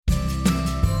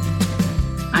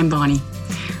I'm Bonnie.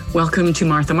 Welcome to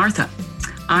Martha Martha.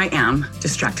 I am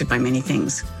distracted by many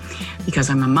things. Because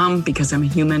I'm a mom, because I'm a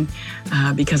human,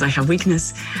 because I have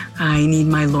weakness, I need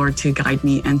my Lord to guide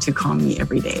me and to calm me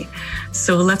every day.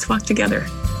 So let's walk together.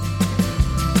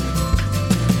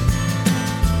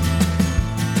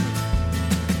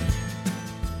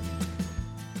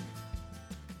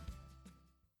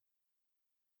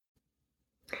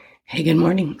 Hey, good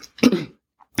morning.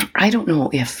 I don't know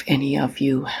if any of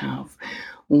you have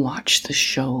watched the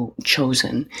show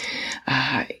Chosen.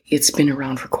 It's been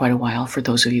around for quite a while. For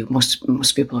those of you,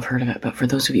 most people have heard of it, but for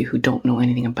those of you who don't know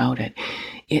anything about it,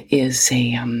 it is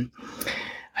a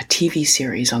TV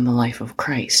series on the life of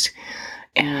Christ.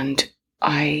 And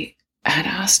I had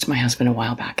asked my husband a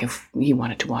while back if he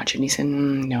wanted to watch it, and he said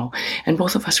no. And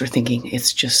both of us were thinking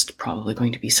it's just probably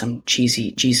going to be some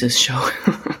cheesy Jesus show.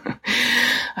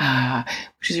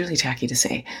 Which is really tacky to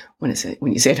say when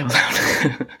you say it out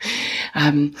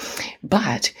loud.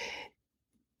 But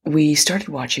we started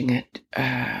watching it.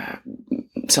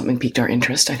 Something piqued our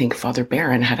interest. I think Father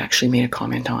Barron had actually made a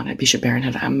comment on it. Bishop Barron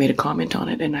had made a comment on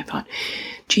it, and I thought,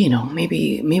 gee,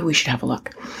 maybe we should have a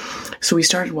look. So we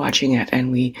started watching it,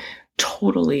 and we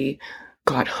totally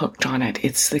got hooked on it.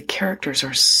 The characters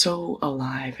are so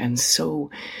alive and so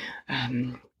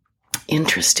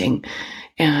interesting.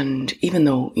 And even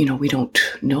though, we don't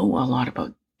know a lot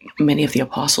about many of the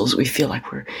apostles, we feel like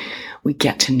we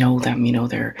get to know them.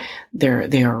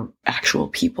 They are actual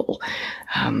people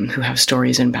who have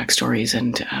stories and backstories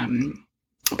and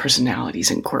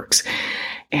personalities and quirks.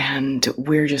 And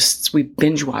we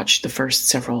binge watched the first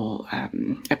several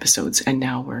episodes, and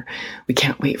now we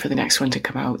can't wait for the next one to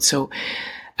come out. So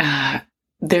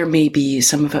there may be,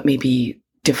 some of it may be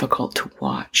difficult to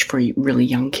watch for really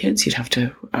young kids. You'd have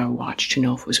to watch to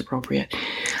know if it was appropriate.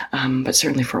 But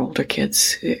certainly for older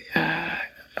kids,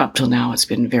 up till now, it's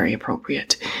been very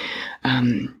appropriate.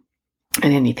 And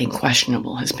anything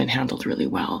questionable has been handled really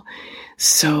well.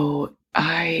 So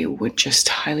I would just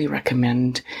highly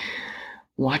recommend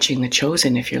watching The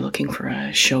Chosen if you're looking for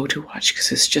a show to watch,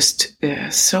 because it's just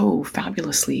so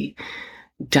fabulously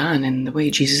done, and the way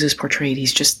Jesus is portrayed,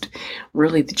 he's just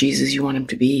really the Jesus you want him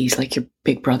to be. He's like your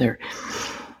big brother.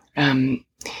 I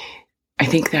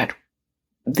think that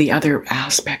the other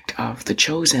aspect of The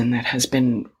Chosen that has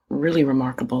been really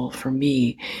remarkable for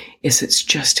me is it's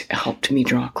just helped me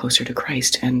draw closer to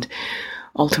Christ. And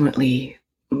ultimately,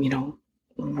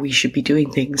 we should be doing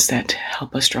things that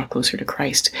help us draw closer to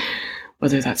Christ,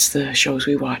 whether that's the shows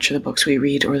we watch or the books we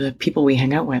read or the people we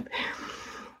hang out with.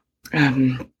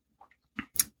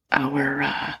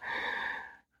 Our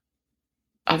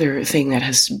other thing that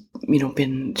has,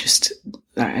 been just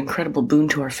an incredible boon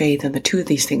to our faith, and the two of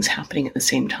these things happening at the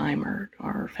same time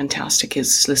are fantastic,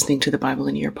 is listening to the Bible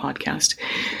in a Year podcast.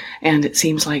 And it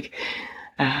seems like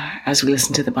as we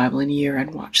listen to the Bible in a Year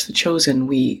and watch The Chosen,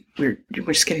 we're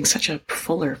just getting such a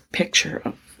fuller picture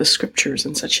of the scriptures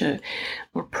and such a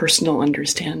more personal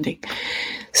understanding.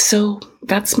 So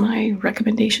that's my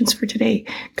recommendations for today.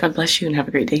 God bless you and have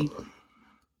a great day.